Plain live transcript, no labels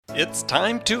It's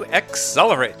time to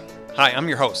accelerate. Hi, I'm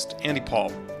your host, Andy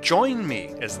Paul. Join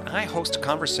me as I host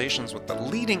conversations with the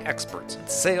leading experts in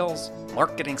sales,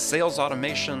 marketing, sales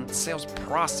automation, sales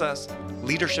process,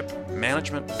 leadership,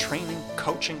 management, training,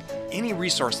 coaching, any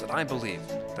resource that I believe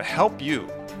to help you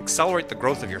accelerate the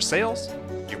growth of your sales,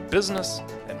 your business,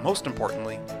 and most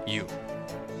importantly, you.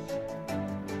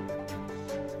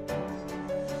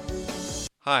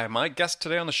 Hi, my guest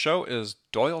today on the show is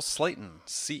Doyle Slayton,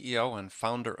 CEO and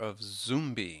founder of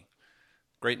Zoombi.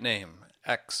 Great name,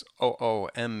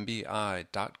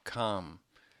 XOOMBI.com.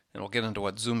 And we'll get into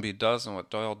what Zoombi does and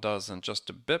what Doyle does in just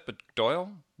a bit. But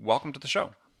Doyle, welcome to the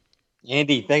show.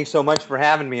 Andy, thanks so much for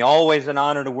having me. Always an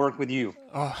honor to work with you.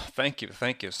 Oh, thank you.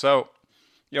 So,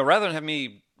 rather than have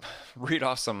me read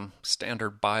off some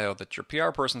standard bio that your PR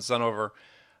person sent over,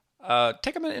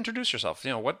 take a minute, introduce yourself.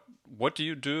 What do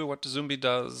you do? What does Zoombi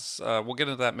does? We'll get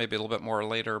into that maybe a little bit more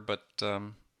later, but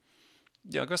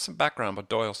give us some background about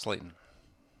Doyle Slayton.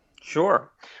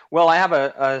 Sure. Well, I have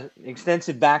a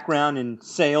extensive background in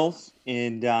sales,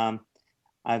 and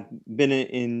I've been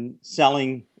in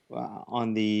selling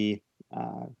on the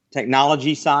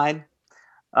technology side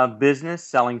of business,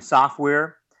 selling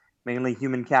software, mainly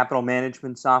human capital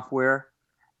management software,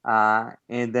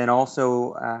 and then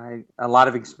also a lot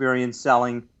of experience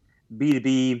selling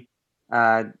B2B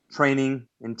training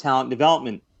and talent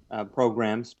development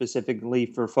programs, specifically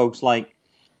for folks like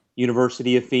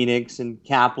University of Phoenix and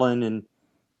Kaplan, and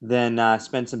then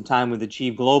spent some time with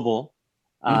Achieve Global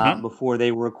before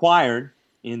they were acquired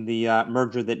in the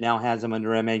merger that now has them under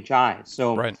MHI.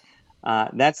 So Right.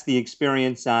 That's the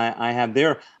experience I have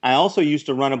there. I also used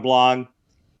to run a blog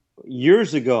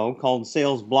years ago called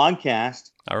Sales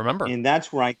Blogcast. I remember. And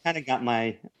that's where I kind of got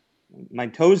my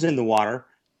toes in the water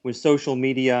with social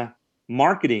media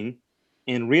marketing,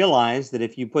 and realized that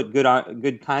if you put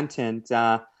good content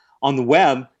on the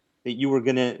web, that you were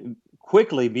going to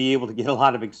quickly be able to get a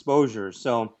lot of exposure.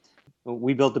 So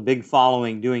we built a big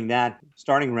following doing that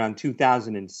starting around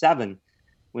 2007,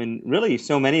 when really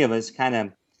so many of us kind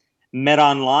of met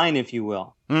online, if you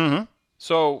will. Mm-hmm.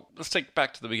 So let's take it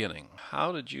back to the beginning.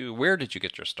 Where did you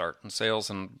get your start in sales,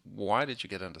 and why did you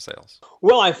get into sales?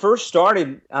 Well, I first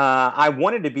started, I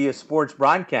wanted to be a sports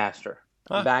broadcaster.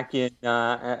 Back in,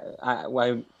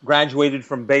 I graduated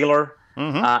from Baylor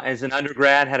as an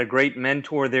undergrad, had a great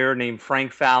mentor there named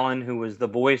Frank Fallon, who was the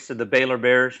voice of the Baylor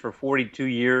Bears for 42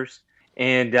 years.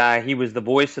 And he was the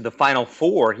voice of the Final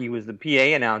Four. He was the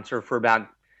PA announcer for about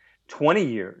 20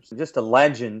 years. Just a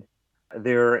legend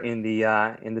there in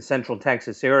the Central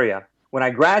Texas area. When I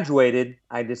graduated,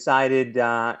 I decided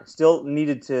still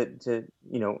needed to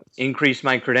increase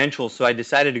my credentials. So I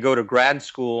decided to go to grad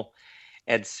school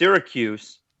at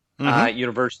Syracuse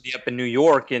University up in New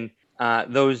York, and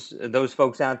those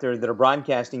folks out there that are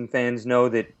broadcasting fans know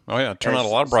that. Oh yeah, turn out a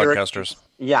lot of broadcasters.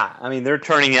 Yeah, I mean they're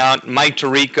turning out Mike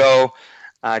Tirico,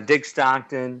 Dick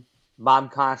Stockton,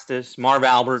 Bob Costas, Marv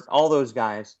Albert, all those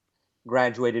guys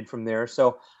graduated from there.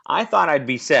 So I thought I'd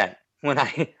be set when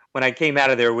I came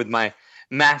out of there with my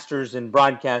master's in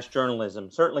broadcast journalism.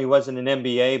 Certainly wasn't an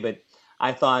MBA, but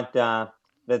I thought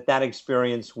that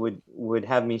experience would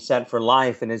have me set for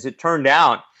life. And as it turned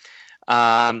out,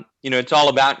 it's all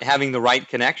about having the right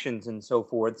connections and so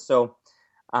forth. So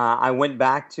I went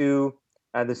back to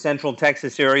the Central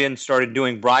Texas area and started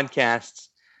doing broadcasts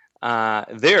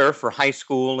there for high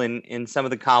school and in some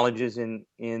of the colleges in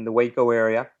the Waco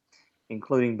area,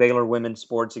 including Baylor women's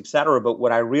sports, et cetera. But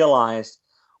what I realized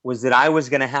was that I was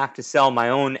going to have to sell my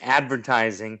own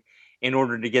advertising in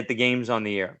order to get the games on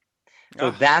the air.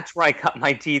 So that's where I cut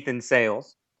my teeth in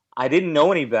sales. I didn't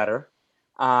know any better.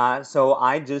 So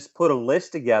I just put a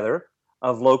list together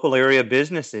of local area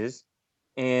businesses.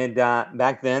 And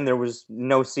back then there was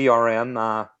no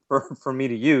CRM for me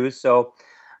to use. So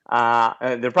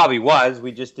there probably was.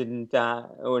 We just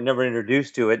were never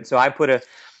introduced to it. So I put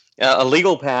a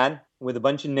legal pad with a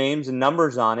bunch of names and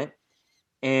numbers on it.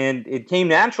 And it came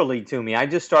naturally to me. I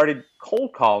just started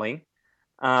cold calling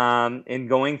and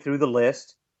going through the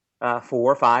list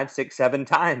 4, 5, 6, 7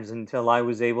 times until I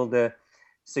was able to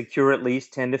secure at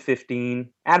least 10 to 15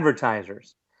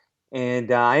 advertisers.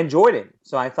 And I enjoyed it.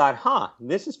 So I thought,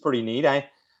 this is pretty neat.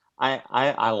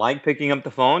 I like picking up the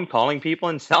phone, calling people,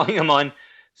 and selling them on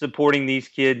supporting these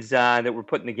kids that we're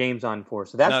putting the games on for.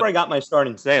 So that's where I got my start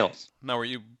in sales. Now, were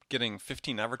you getting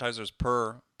 15 advertisers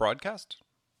per broadcast?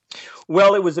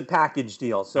 Well, it was a package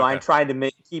deal. So Okay. I tried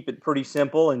to keep it pretty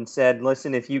simple and said,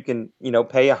 listen, if you can,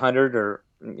 pay $100 or,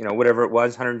 whatever it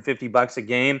was, $150 a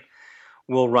game,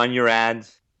 we'll run your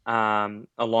ads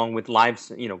along with live,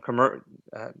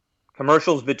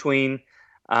 commercials between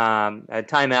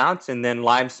timeouts, and then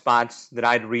live spots that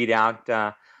I'd read out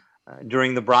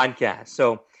during the broadcast.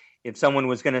 So if someone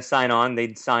was going to sign on,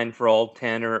 they'd sign for all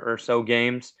 10 or so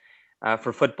games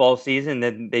for football season.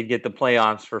 Then they'd get the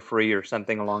playoffs for free or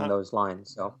something along those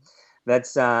lines. So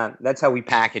that's how we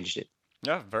packaged it.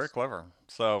 Yeah, very clever.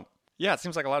 So yeah, it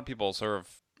seems like a lot of people sort of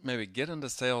maybe get into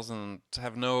sales and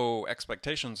have no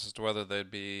expectations as to whether they'd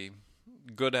be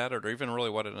good at it or even really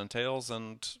what it entails,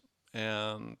 and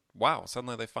wow,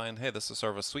 suddenly they find, hey, this is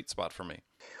sort of a sweet spot for me.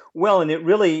 Well, and it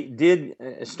really did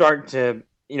start to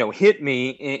hit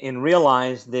me and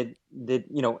realize that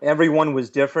everyone was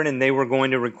different and they were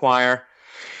going to require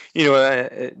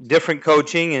different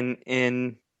coaching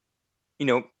and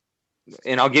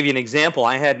I'll give you an example.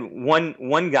 I had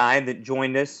one guy that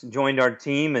joined our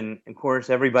team, and of course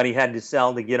everybody had to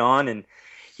sell to get on, and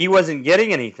he wasn't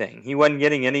getting anything. He wasn't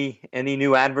getting any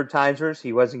new advertisers.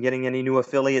 He wasn't getting any new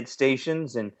affiliate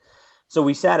stations, and so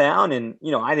we sat down, and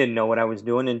I didn't know what I was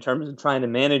doing in terms of trying to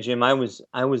manage him. I was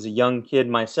a young kid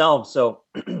myself, so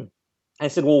I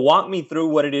said, "Well, walk me through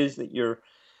what it is that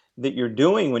you're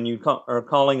doing when you are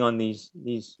calling on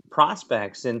these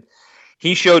prospects." And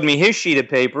he showed me his sheet of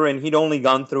paper, and he'd only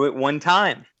gone through it one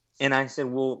time. And I said,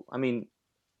 "Well, I mean,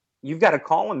 you've got to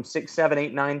call him 6, 7,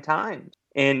 8, 9 times."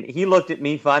 And he looked at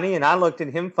me funny, and I looked at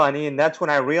him funny, and that's when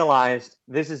I realized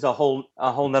this is a whole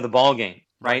nother ball game,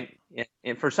 right?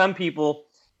 And for some people,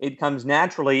 it comes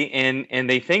naturally, and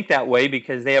they think that way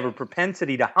because they have a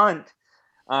propensity to hunt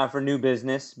for new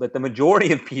business. But the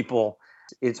majority of people,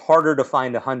 it's harder to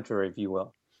find a hunter, if you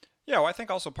will. Yeah, well, I think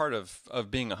also part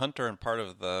of being a hunter and part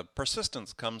of the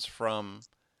persistence comes from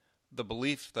the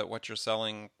belief that what you're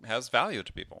selling has value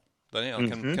to people, that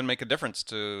can make a difference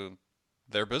to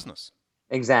their business.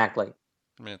 Exactly.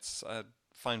 I mean, I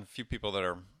find few people that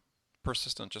are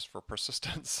persistent just for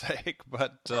persistence sake,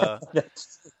 but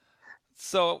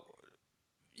so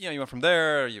you went from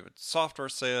there. You had software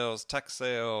sales, tech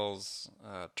sales,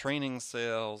 training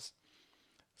sales.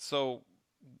 So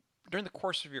during the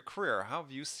course of your career, how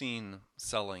have you seen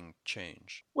selling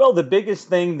change? Well, the biggest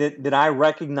thing that I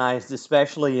recognized,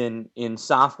 especially in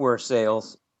software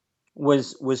sales,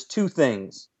 was two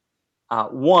things.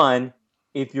 One,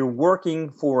 if you're working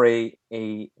for a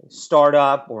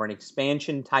startup or an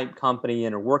expansion type company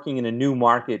and are working in a new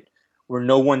market where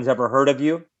no one's ever heard of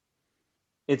you,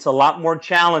 it's a lot more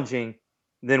challenging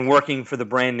than working for the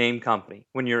brand name company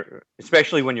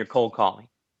especially when you're cold calling.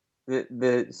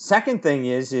 The second thing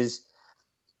is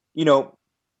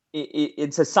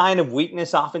it's a sign of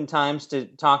weakness oftentimes to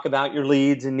talk about your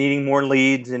leads and needing more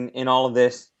leads and all of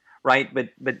this, right? But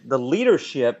the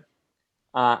leadership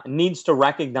needs to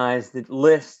recognize that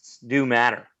lists do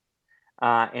matter,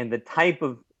 and the type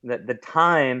of the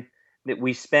time that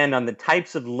we spend on the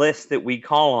types of lists that we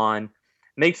call on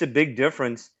makes a big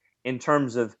difference in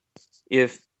terms of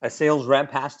if a sales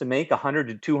rep has to make 100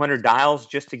 to 200 dials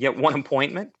just to get one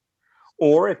appointment,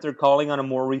 or if they're calling on a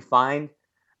more refined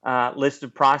list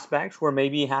of prospects where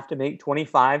maybe you have to make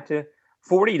 25 to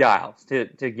 40 dials to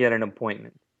get an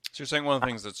appointment. So you're saying one of the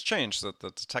things that's changed, that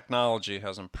the technology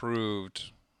has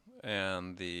improved,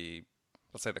 and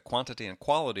let's say the quantity and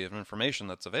quality of information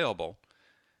that's available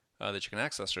that you can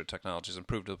access through technology has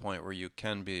improved to the point where you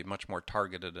can be much more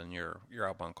targeted in your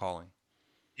outbound calling.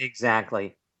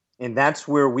 Exactly. And that's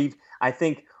where I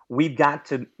think we've got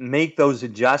to make those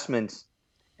adjustments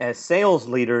as sales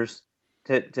leaders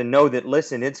to know that,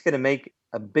 listen, it's going to make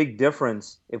a big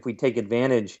difference if we take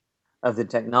advantage of the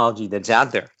technology that's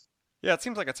out there. Yeah, it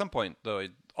seems like at some point, though,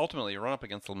 ultimately you run up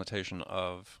against the limitation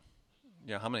of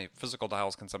how many physical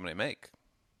dials can somebody make,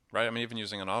 right? I mean, even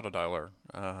using an auto dialer,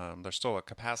 there's still a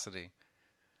capacity.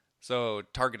 So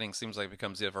targeting seems like it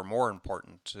becomes ever more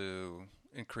important to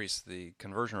increase the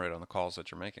conversion rate on the calls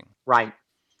that you're making. Right.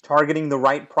 Targeting the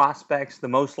right prospects, the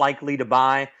most likely to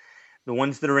buy, the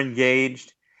ones that are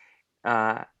engaged,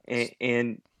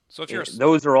 and so if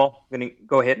those are all going to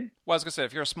go ahead. Well, I was going to say,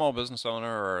 if you're a small business owner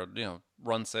or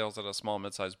run sales at a small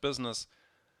mid-sized business,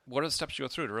 what are the steps you go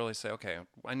through to really say, okay,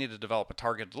 I need to develop a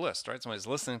targeted list, right? Somebody's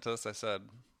listening to this. I said,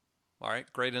 all right,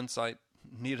 great insight.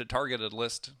 Need a targeted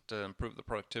list to improve the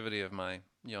productivity of my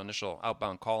initial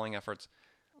outbound calling efforts.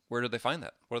 Where do they find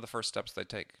that? What are the first steps they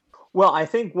take? Well, I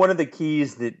think one of the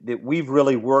keys that we've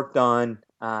really worked on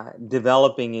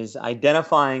developing is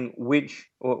identifying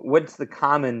what's the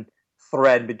common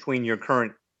thread between your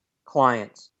current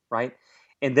clients, right?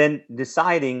 And then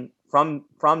deciding from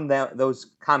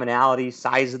those commonalities,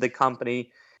 size of the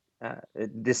company,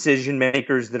 decision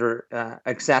makers that are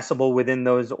accessible within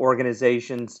those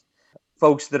organizations,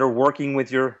 folks that are working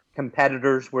with your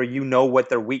competitors where you know what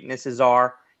their weaknesses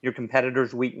are, your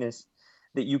competitor's weakness,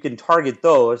 that you can target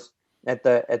those at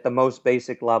the most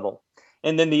basic level.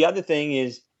 And then the other thing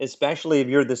is, especially if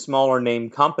you're the smaller name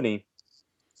company,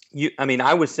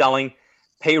 I was selling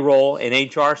payroll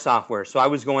and HR software, so I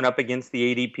was going up against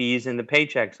the ADPs and the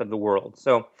Paychecks of the world.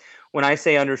 So when I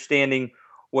say understanding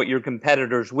what your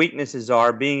competitors' weaknesses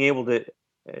are, being able to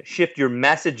shift your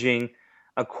messaging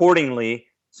accordingly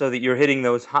so that you're hitting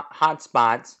those hot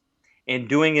spots and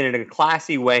doing it in a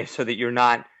classy way so that you're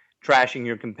not trashing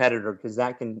your competitor, because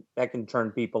that can turn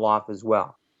people off as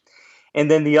well. And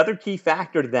then the other key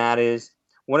factor to that is,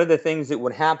 one of the things that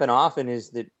would happen often is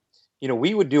that,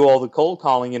 we would do all the cold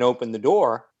calling and open the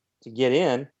door to get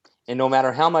in. And no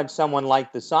matter how much someone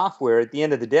liked the software, at the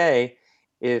end of the day,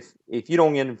 if you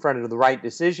don't get in front of the right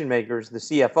decision makers, the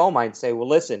CFO might say, well,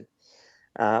 listen,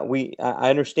 I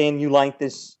understand you like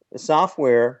this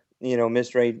software,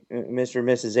 Mr. and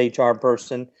Mrs. HR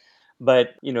person,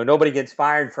 but, nobody gets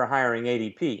fired for hiring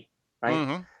ADP, right?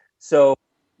 Mm-hmm. So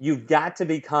you've got to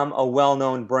become a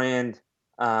well-known brand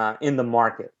in the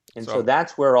market. And so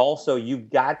that's where also you've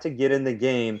got to get in the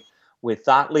game with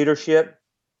thought leadership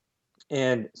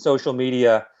and social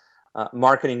media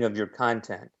marketing of your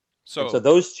content. So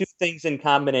those two things in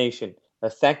combination,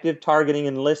 effective targeting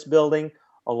and list building,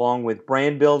 along with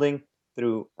brand building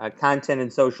through content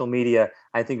and social media,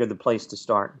 I think are the place to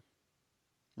start.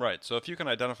 Right. So if you can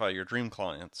identify your dream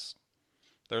clients,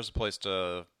 there's a place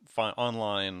to find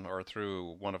online or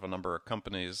through one of a number of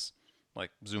companies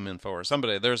like ZoomInfo or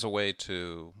somebody. There's a way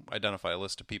to identify a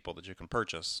list of people that you can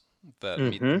purchase that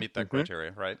meet that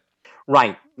criteria, right?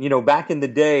 Right. Back in the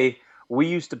day, we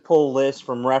used to pull lists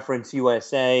from Reference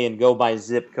USA and go by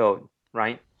zip code,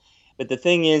 right? But the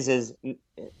thing is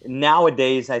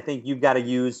nowadays, I think you've got to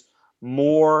use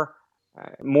more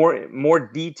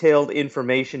detailed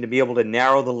information to be able to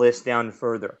narrow the list down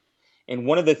further. And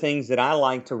one of the things that I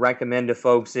like to recommend to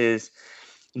folks is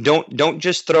don't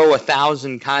just throw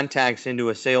 1,000 contacts into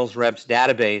a sales rep's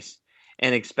database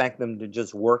and expect them to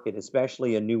just work it,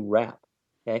 especially a new rep.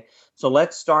 Okay, so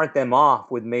let's start them off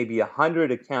with maybe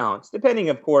 100 accounts, depending,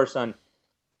 of course, on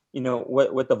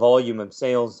what the volume of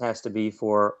sales has to be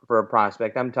for a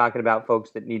prospect. I'm talking about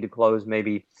folks that need to close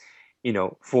maybe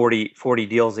 40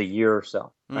 deals a year or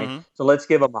so, right? Mm-hmm. So let's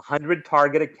give them 100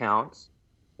 target accounts,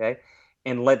 okay,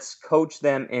 and let's coach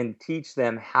them and teach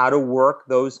them how to work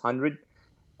those 100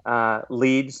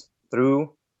 leads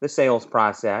through the sales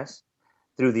process,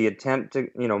 through the attempt to,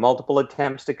 multiple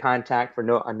attempts to contact for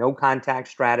a no contact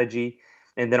strategy,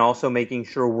 and then also making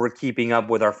sure we're keeping up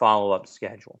with our follow-up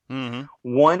schedule. Mm-hmm.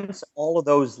 Once all of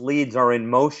those leads are in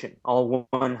motion, all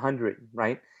 100,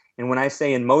 right? And when I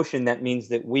say in motion, that means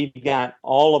that we've got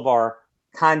all of our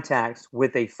contacts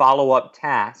with a follow-up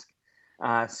task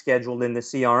scheduled in the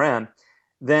CRM.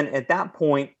 Then at that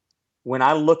point, when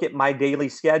I look at my daily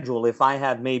schedule, if I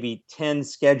have maybe 10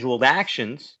 scheduled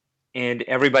actions and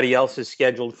everybody else is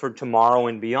scheduled for tomorrow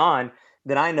and beyond,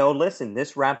 then I know, listen,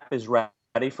 this rep is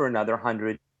ready for another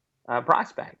 100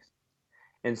 prospects.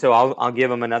 And so I'll give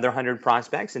them another 100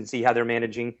 prospects and see how they're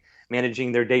managing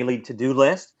their daily to-do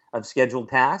list of scheduled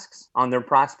tasks on their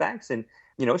prospects. And,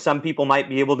 some people might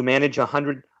be able to manage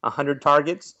 100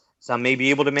 targets. Some may be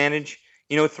able to manage,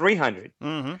 300.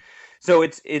 Mm-hmm. So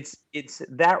it's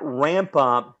that ramp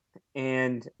up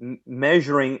and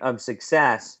measuring of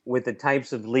success with the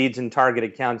types of leads and target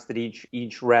accounts that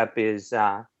each rep is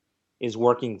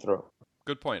working through.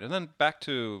 Good point. And then back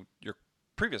to your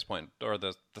previous point, or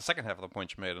the second half of the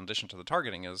point you made, in addition to the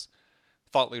targeting, is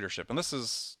thought leadership. And this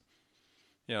is,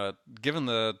 given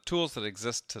the tools that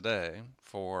exist today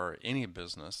for any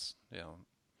business,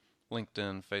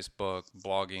 LinkedIn, Facebook,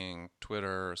 blogging,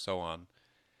 Twitter, so on,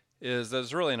 is that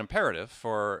it's really an imperative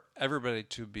for everybody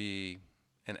to be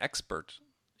an expert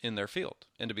in their field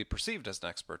and to be perceived as an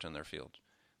expert in their field.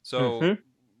 So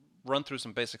run through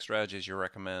some basic strategies you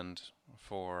recommend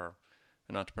for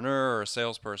an entrepreneur or a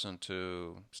salesperson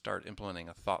to start implementing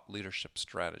a thought leadership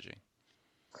strategy.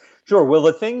 Sure. Well,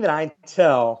 the thing that I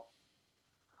tell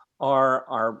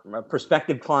our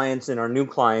prospective clients and our new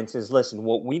clients is, listen,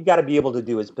 what we've got to be able to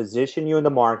do is position you in the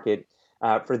market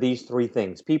for these three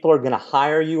things. People are going to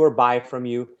hire you or buy from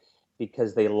you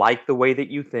because they like the way that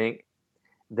you think,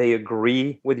 they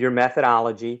agree with your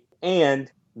methodology,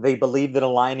 and they believe that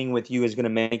aligning with you is going to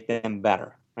make them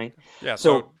better, right? Yeah.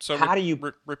 So how do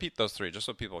you repeat those three just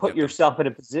so people put yourself in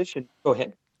a position? Go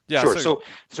ahead. Yeah. Sure.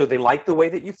 So they like the way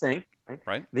that you think, right?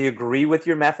 Right. They agree with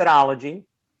your methodology,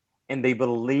 and they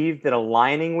believe that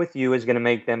aligning with you is going to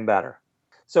make them better.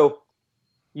 So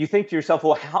you think to yourself,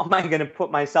 well, how am I going to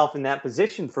put myself in that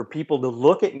position for people to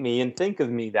look at me and think of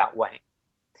me that way?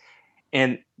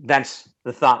 And that's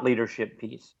the thought leadership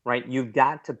piece, right? You've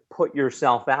got to put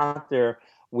yourself out there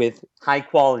with high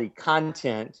quality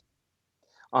content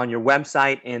on your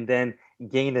website and then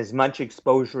gain as much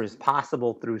exposure as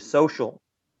possible through social.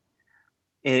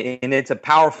 And it's a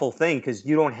powerful thing because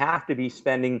you don't have to be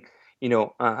spending,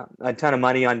 a ton of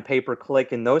money on pay per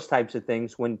click and those types of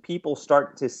things. When people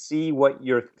start to see what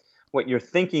your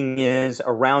thinking is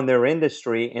around their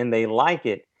industry and they like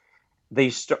it, they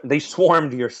swarm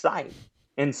to your site.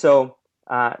 And so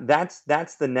that's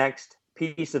the next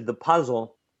piece of the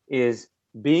puzzle, is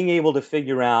being able to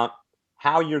figure out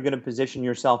how you're going to position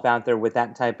yourself out there with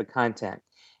that type of content.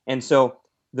 And so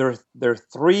there are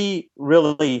three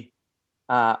really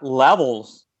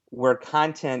levels where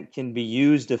content can be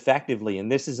used effectively. And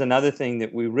this is another thing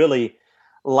that we really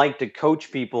like to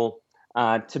coach people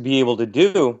to be able to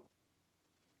do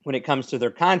when it comes to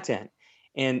their content.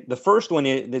 And the first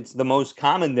one that's the most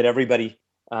common that everybody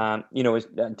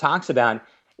talks about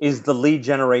is the lead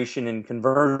generation and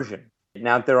conversion. And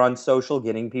out there on social,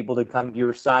 getting people to come to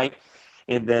your site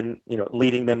and then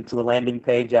leading them to a landing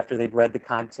page after they've read the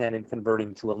content and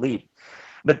converting to a lead.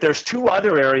 But there's two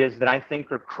other areas that I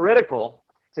think are critical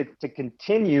to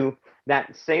continue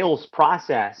that sales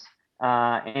process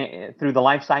through the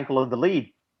life cycle of the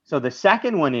lead. So the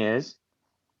second one is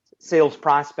sales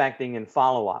prospecting and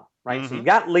follow-up, right? Mm-hmm. So you've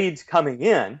got leads coming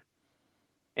in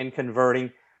and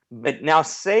converting, but now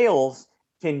sales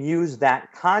can use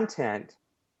that content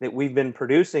that we've been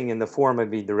producing in the form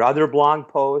of either other blog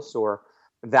posts or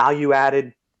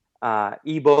value-added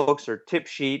ebooks or tip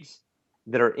sheets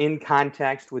that are in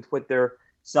context with what they're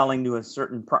selling to a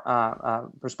certain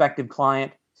prospective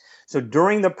client. So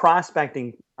during the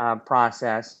prospecting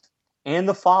process and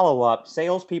the follow-up,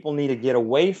 salespeople need to get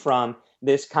away from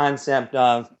this concept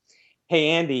of, hey,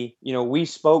 Andy, we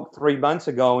spoke 3 months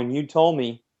ago and you told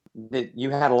me that you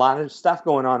had a lot of stuff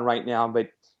going on right now, but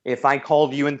if I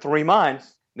called you in 3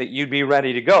 months, that you'd be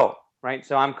ready to go, right?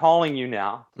 So I'm calling you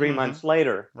now, 3 months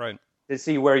later, right, to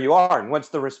see where you are. And what's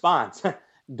the response?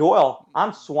 Doyle,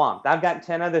 I'm swamped. I've got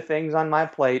 10 other things on my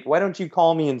plate. Why don't you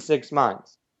call me in 6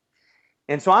 months?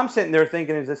 And so I'm sitting there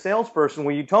thinking, as a salesperson,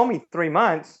 well, you told me 3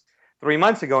 months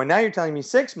ago, and now you're telling me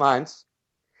 6 months.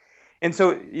 And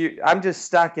so I'm just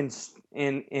stuck in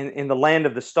the land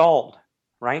of the stalled,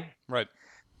 right? Right.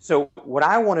 So what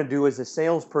I want to do as a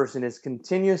salesperson is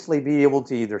continuously be able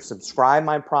to either subscribe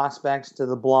my prospects to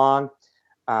the blog,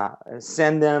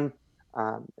 send them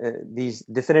these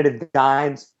definitive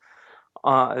guides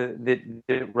that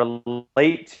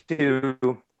relate to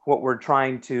what we're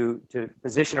trying to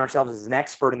position ourselves as an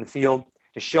expert in the field,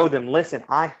 to show them, listen,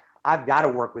 I've got to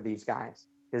work with these guys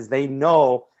because they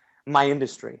know my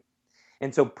industry.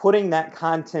 And so putting that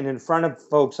content in front of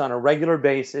folks on a regular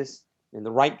basis in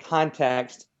the right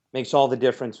context makes all the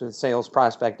difference with sales,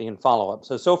 prospecting, and follow-up.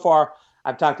 So far,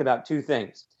 I've talked about two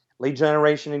things: lead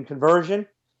generation and conversion,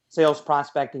 sales,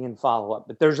 prospecting, and follow-up.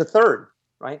 But there's a third,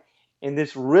 right? And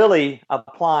this really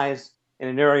applies in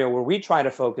an area where we try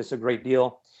to focus a great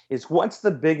deal, is what's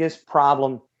the biggest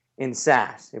problem in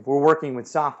SaaS if we're working with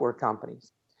software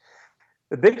companies?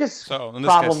 The biggest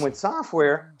problem with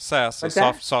software... SaaS is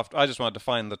soft. I just want to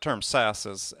define the term SaaS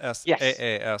as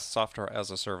SaaS, software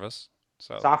as a service.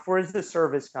 So software as a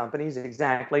service companies,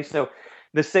 exactly. So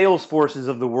the Salesforces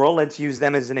of the world, let's use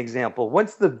them as an example.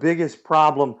 What's the biggest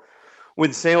problem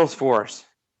with Salesforce?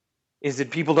 Is that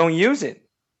people don't use it,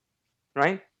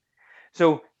 right?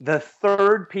 So the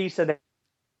third piece of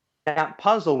that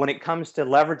puzzle when it comes to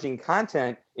leveraging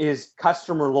content is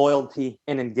customer loyalty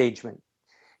and engagement.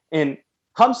 And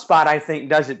HubSpot, I think,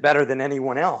 does it better than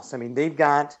anyone else. I mean, they've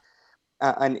got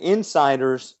an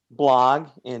insider's blog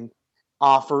and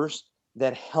offers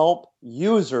that help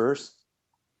users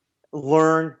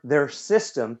learn their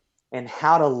system and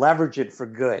how to leverage it for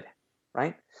good,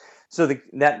 right? So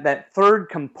that third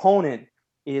component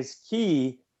is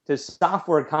key to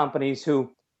software companies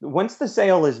who, once the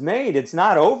sale is made, it's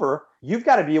not over. You've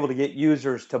got to be able to get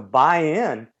users to buy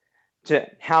in to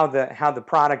how the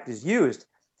product is used,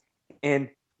 and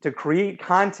to create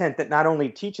content that not only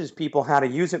teaches people how to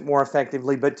use it more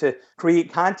effectively, but to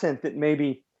create content that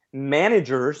maybe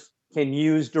managers can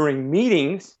use during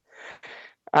meetings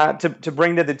to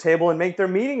bring to the table and make their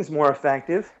meetings more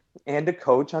effective, and to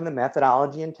coach on the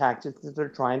methodology and tactics that they're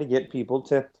trying to get people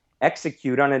to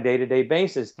execute on a day-to-day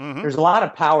basis. Mm-hmm. There's a lot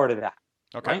of power to that.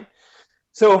 Okay. Right?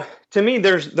 So to me,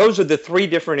 those are the three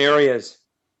different areas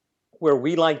where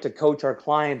we like to coach our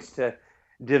clients to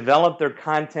develop their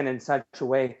content in such a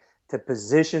way to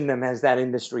position them as that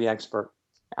industry expert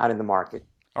out in the market.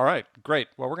 All right, great.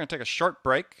 Well, we're going to take a short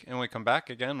break, and when we come back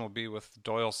again, we'll be with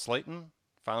Doyle Slayton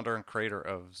founder and creator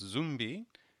of Zoombi.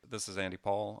 This is Andy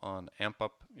Paul on Amp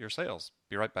Up Your Sales.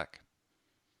 Be right back.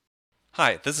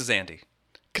 Hi, this is Andy.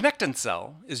 Connect and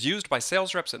Sell is used by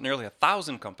sales reps at nearly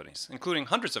 1,000 companies, including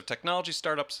hundreds of technology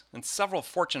startups and several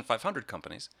Fortune 500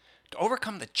 companies, to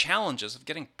overcome the challenges of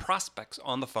getting prospects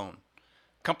on the phone.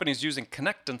 Companies using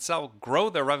Connect and Sell grow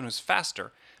their revenues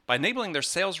faster by enabling their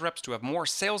sales reps to have more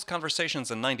sales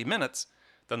conversations in 90 minutes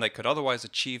than they could otherwise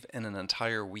achieve in an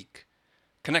entire week.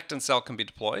 Connect and Sell can be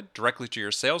deployed directly to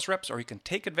your sales reps, or you can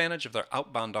take advantage of their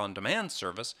outbound on-demand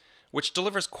service, which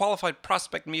delivers qualified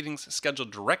prospect meetings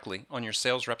scheduled directly on your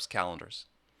sales reps' calendars.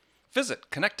 Visit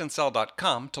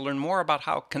connectandsell.com to learn more about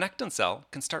how Connect and Sell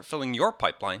can start filling your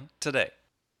pipeline today.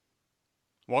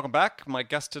 Welcome back. My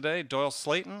guest today, Doyle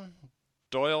Slayton.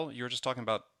 Doyle, you were just talking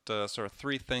about sort of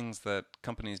three things that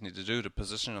companies need to do to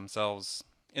position themselves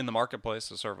in the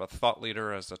marketplace as sort of a thought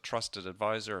leader, as a trusted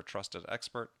advisor, a trusted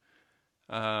expert.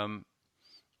 I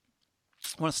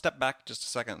want to step back just a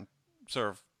second, sort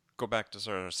of go back to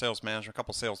sort of sales management, a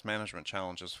couple sales management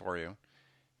challenges for you.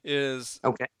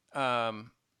 Okay.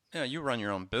 You run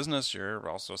your own business. You're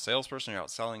also a salesperson. You're out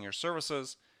selling your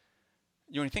services.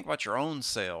 When you think about your own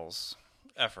sales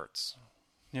efforts,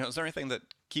 is there anything that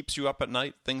keeps you up at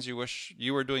night, things you wish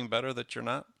you were doing better that you're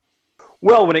not?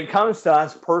 Well, when it comes to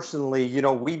us personally,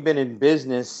 we've been in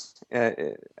business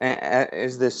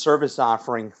as this service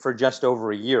offering for just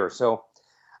over a year. So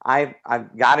I've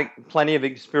got plenty of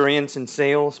experience in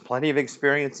sales, plenty of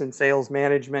experience in sales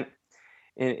management,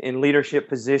 in leadership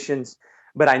positions,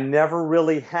 but I never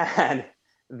really had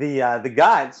the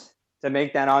guts to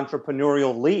make that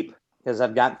entrepreneurial leap because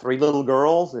I've got 3 little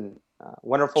girls and a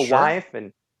wonderful wife,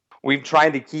 and we've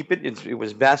tried to keep it. It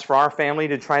was best for our family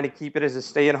to try to keep it as a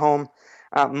stay-at-home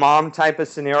mom type of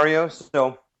scenario.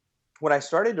 So what I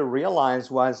started to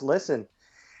realize was, listen,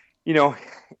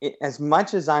 as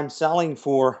much as I'm selling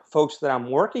for folks that I'm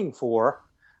working for,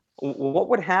 what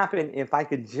would happen if I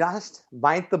could just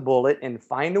bite the bullet and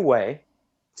find a way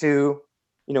to,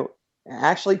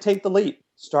 actually take the leap,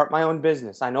 start my own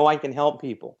business? I know I can help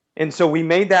people. And so we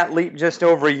made that leap just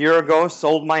over a year ago,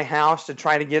 sold my house to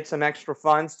try to get some extra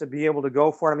funds to be able to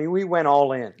go for it. I mean, we went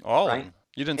all in. In.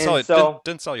 You didn't sell it.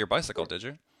 Didn't sell your bicycle, did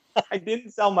you? I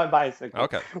didn't sell my bicycle.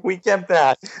 Okay. We kept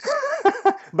that.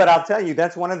 But I'll tell you,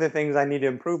 that's one of the things I need to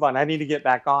improve on. I need to get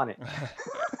back on it.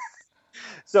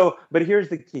 But here's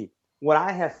the key. What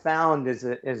I have found as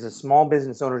a small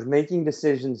business owner is making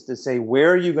decisions to say,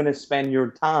 where are you going to spend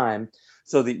your time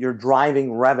so that you're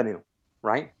driving revenue,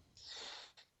 right?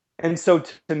 And so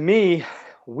to me,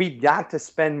 we've got to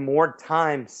spend more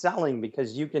time selling,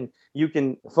 because you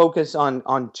can focus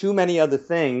on too many other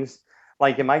things.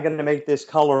 Like, am I going to make this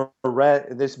color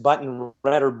red, this button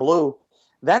red or blue?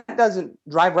 That doesn't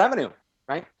drive revenue,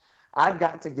 right? I've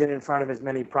got to get in front of as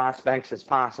many prospects as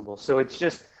possible. So it's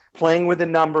just playing with the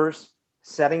numbers,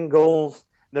 setting goals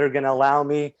that are going to allow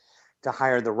me to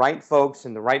hire the right folks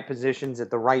in the right positions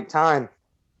at the right time.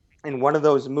 And one of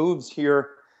those moves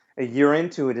here, a year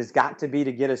into it, has got to be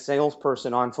to get a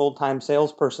full-time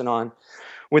salesperson on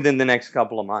within the next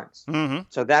couple of months. Mm-hmm.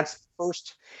 So that's the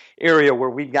first area where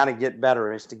we've got to get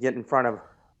better, is to get in front of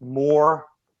more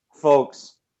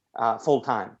folks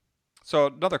full-time. So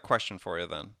another question for you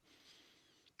then.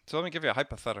 So let me give you a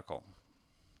hypothetical.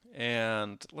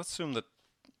 And let's assume that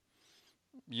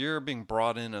you're being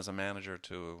brought in as a manager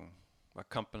to a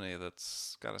company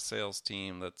that's got a sales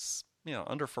team that's,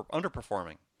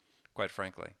 underperforming, quite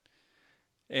frankly.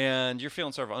 And you're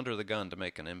feeling sort of under the gun to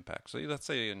make an impact. So let's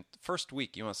say in the first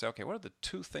week, you want to say, okay, what are the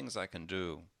 2 things I can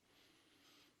do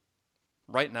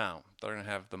right now that are going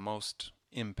to have the most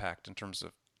impact in terms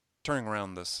of turning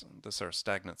around this sort of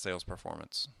stagnant sales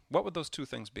performance? What would those 2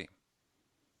 things be?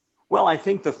 Well, I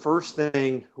think the first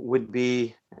thing would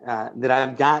be that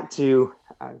I've got to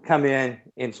come in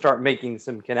and start making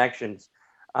some connections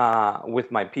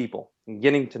with my people and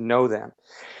getting to know them,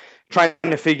 trying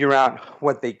to figure out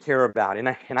what they care about. And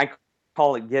I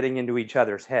call it getting into each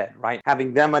other's head, right?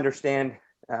 Having them understand,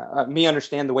 me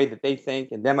understand the way that they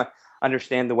think, and them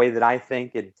understand the way that I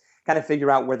think, and kind of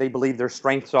figure out where they believe their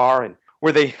strengths are and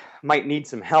where they might need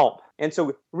some help. And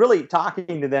so really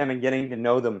talking to them and getting to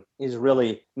know them is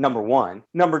really number one.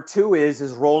 Number 2 is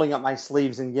rolling up my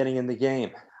sleeves and getting in the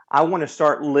game. I want to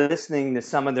start listening to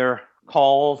some of their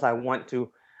calls. I want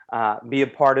to be a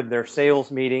part of their sales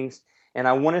meetings. And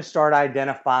I want to start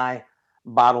identify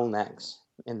bottlenecks.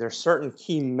 And there's certain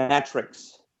key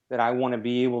metrics that I want to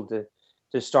be able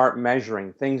to start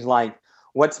measuring. Things like,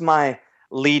 what's my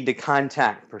lead to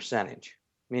contact percentage?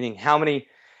 Meaning how many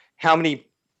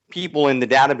people in the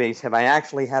database have I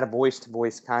actually had a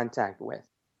voice-to-voice contact with?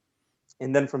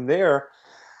 And then from there,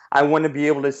 I want to be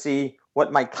able to see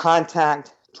what my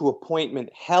contact to appointment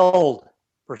held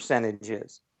percentage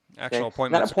is. Actual Okay?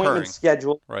 appointments Not appointment occurring.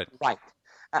 scheduled. Right. Right.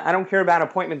 I don't care about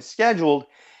appointments scheduled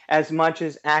as much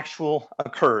as actual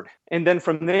occurred. And then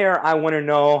from there, I want to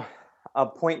know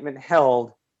appointment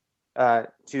held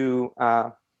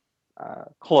to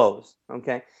close.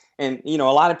 Okay. And, a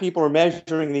lot of people are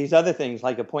measuring these other things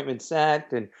like appointment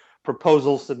set and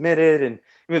proposals submitted. And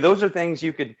those are things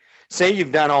you could say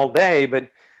you've done all day, but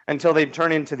until they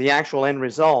turn into the actual end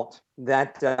result,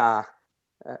 that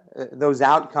those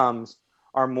outcomes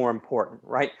are more important,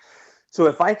 right? So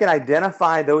if I can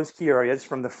identify those key areas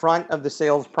from the front of the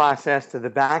sales process to the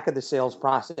back of the sales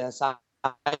process, I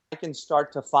can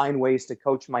start to find ways to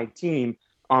coach my team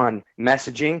on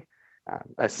messaging,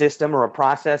 a system or a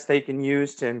process they can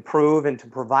use to improve and to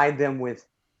provide them with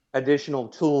additional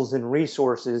tools and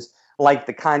resources like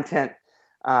the content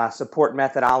support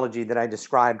methodology that I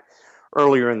described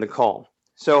earlier in the call.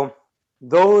 So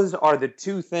those are the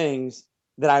two things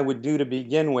that I would do to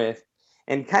begin with.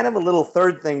 And kind of a little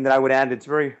third thing that I would add that's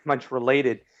very much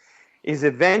related is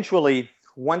eventually,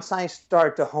 once I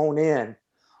start to hone in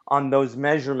on those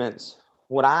measurements,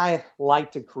 what I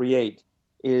like to create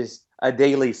is a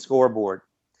daily scoreboard.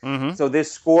 Mm-hmm. So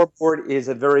this scoreboard is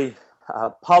a very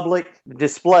public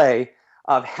display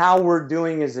of how we're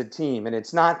doing as a team. And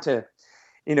it's not to,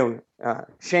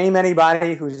 shame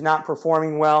anybody who's not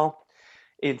performing well.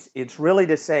 It's really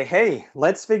to say, hey,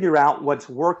 let's figure out what's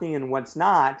working and what's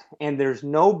not. And there's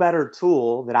no better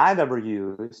tool that I've ever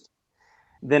used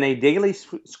than a daily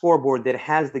scoreboard that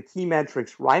has the key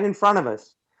metrics right in front of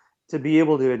us to be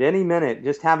able to, at any minute,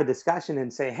 just have a discussion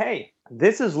and say, hey,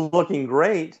 this is looking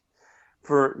great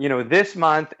for, this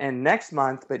month and next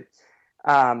month, but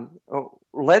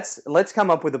let's come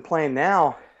up with a plan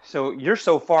now. So you're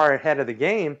so far ahead of the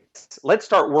game. Let's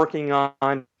start working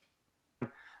on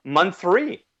month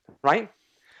 3, right?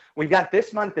 We've got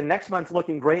this month and next month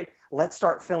looking great. Let's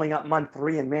start filling up month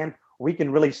 3, and man, we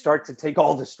can really start to take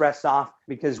all the stress off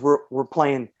because we're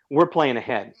playing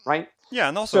ahead, right? Yeah,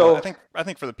 and also I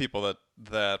think for the people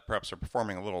that perhaps are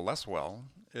performing a little less well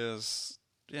is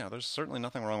there's certainly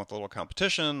nothing wrong with a little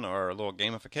competition or a little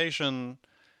gamification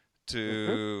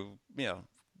to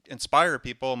inspire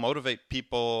people, motivate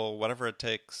people, whatever it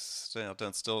takes to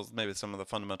instill maybe some of the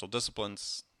fundamental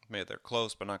disciplines. Maybe they're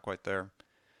close but not quite there,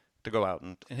 to go out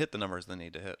and hit the numbers they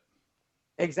need to hit.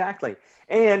 Exactly.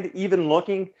 And even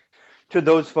looking to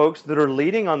those folks that are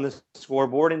leading on the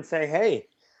scoreboard and say, hey,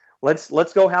 let's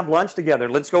go have lunch together.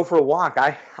 Let's go for a walk.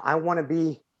 I want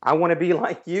to be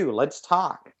like you. Let's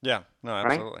talk. Yeah, no,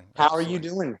 absolutely. Right? How are you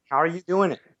doing? How are you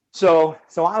doing it? So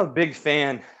I'm a big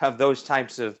fan of those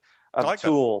types of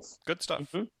tools. That. Good stuff.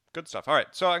 Mm-hmm. Good stuff. All right.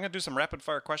 So I'm going to do some rapid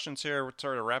fire questions here. We'll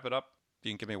sort of wrap it up.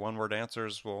 You can give me one-word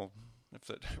answers. If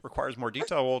it requires more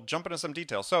detail, we'll jump into some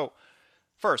detail. So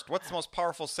first, what's the most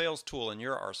powerful sales tool in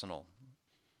your arsenal?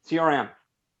 CRM.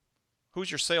 Who's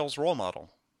your sales role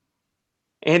model?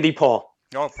 Andy Paul.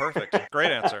 Oh, perfect.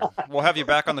 Great answer. We'll have you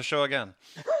back on the show again.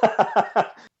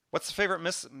 What's the favorite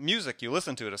music you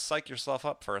listen to psych yourself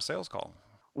up for a sales call?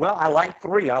 Well, I like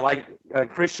 3. I like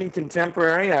Christian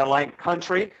contemporary. I like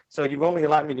country. So you've only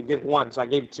allowed me to give 1, so I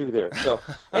gave 2 there. So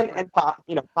and pop,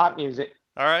 pop music.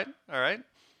 All right.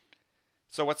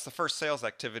 So what's the first sales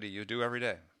activity you do every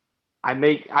day?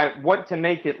 I want to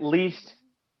make at least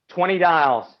 20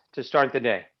 dials to start the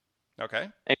day. Okay.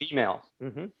 And emails.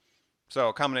 Mm-hmm. So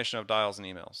a combination of dials and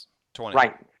emails. 20.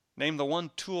 Right. Name the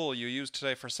one tool you use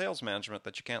today for sales management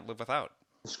that you can't live without.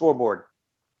 Scoreboard.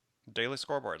 Daily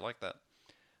scoreboard. Like that.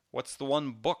 What's the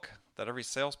one book that every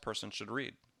salesperson should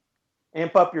read?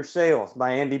 Amp Up Your Sales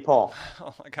by Andy Paul.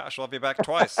 Oh my gosh, we'll have you back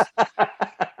twice.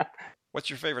 What's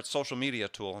your favorite social media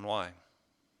tool and why?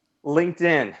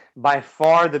 LinkedIn, by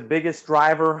far the biggest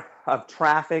driver of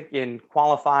traffic in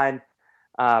qualified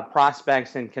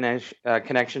prospects and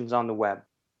connections on the web.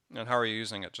 And how are you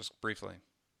using it, just briefly?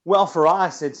 Well, for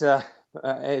us, it's a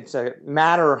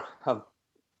matter of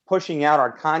pushing out our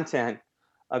content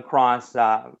across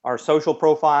our social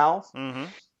profiles mm-hmm.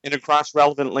 and across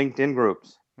relevant LinkedIn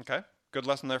groups. Okay. Good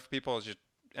lesson there for people as you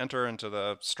enter into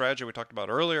the strategy we talked about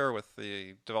earlier with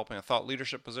the developing a thought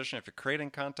leadership position. If you're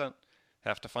creating content,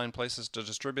 have to find places to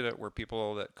distribute it where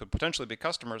people that could potentially be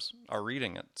customers are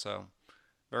reading it. So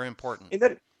very important.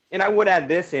 And I would add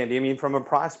this, Andy. I mean, from a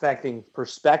prospecting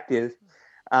perspective,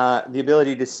 the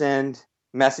ability to send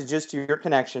messages to your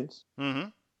connections mm-hmm.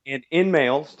 and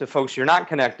in-mails to folks you're not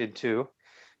connected to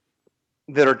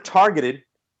that are targeted.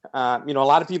 A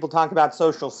lot of people talk about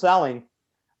social selling,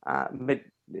 but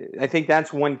I think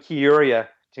that's one key area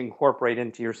to incorporate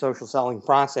into your social selling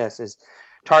process is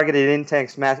targeted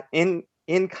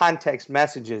in-context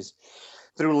messages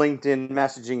through LinkedIn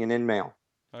messaging and InMail.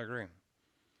 I agree.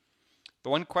 The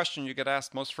one question you get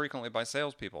asked most frequently by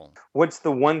salespeople. What's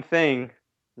the one thing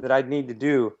that I'd need to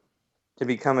do to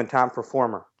become a top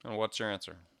performer? And what's your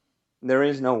answer? There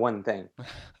is no one thing.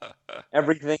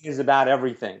 Everything is about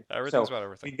everything. Everything's about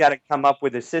everything. You've got to come up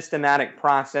with a systematic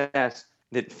process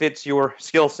that fits your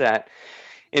skill set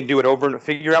and do it over and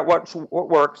figure out what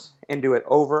works and do it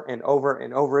over and over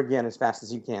and over again as fast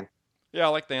as you can. Yeah, I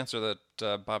like the answer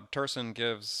that Bob Turson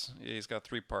gives. He's got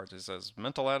 3 parts. He says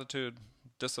mental attitude,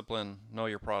 discipline, know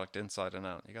your product inside and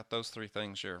out. You got those 3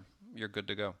 things, you're good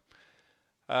to go.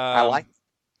 I like it.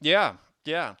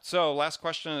 Yeah. So last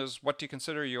question is, what do you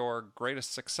consider your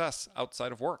greatest success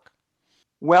outside of work?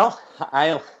 Well,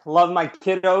 I love my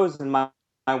kiddos and my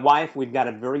wife. We've got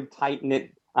a very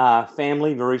tight-knit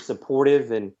family, very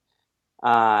supportive, and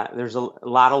there's a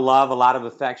lot of love, a lot of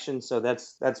affection. So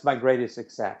that's my greatest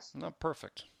success. No,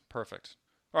 perfect. All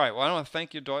right. Well, I want to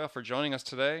thank you, Doyle, for joining us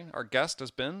today. Our guest has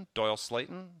been Doyle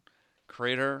Slayton,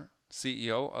 creator,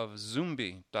 CEO of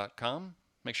Xoombi.com.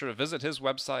 Make sure to visit his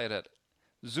website at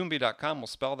Xoombi.com. We'll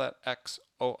spell that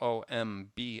XOOMBI.com.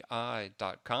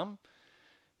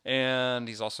 And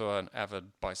he's also an avid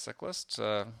bicyclist,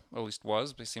 at least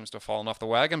was, but he seems to have fallen off the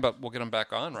wagon, but we'll get him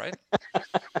back on, right?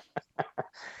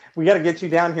 We got to get you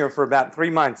down here for about 3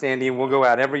 months, Andy, and we'll go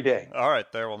out every day. All right,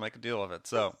 we'll make a deal of it.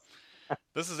 So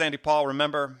this is Andy Paul.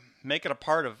 Remember, make it a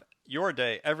part of your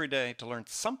day every day to learn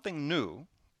something new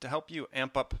to help you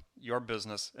amp up your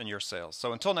business and your sales.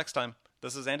 So until next time,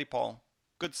 this is Andy Paul.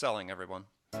 Good selling, everyone.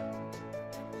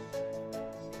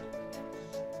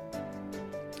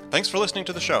 Thanks for listening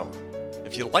to the show.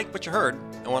 If you like what you heard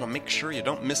and want to make sure you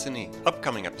don't miss any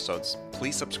upcoming episodes,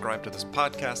 please subscribe to this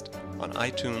podcast on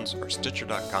iTunes or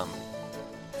Stitcher.com.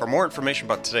 For more information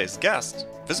about today's guest,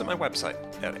 visit my website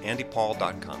at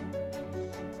andypaul.com.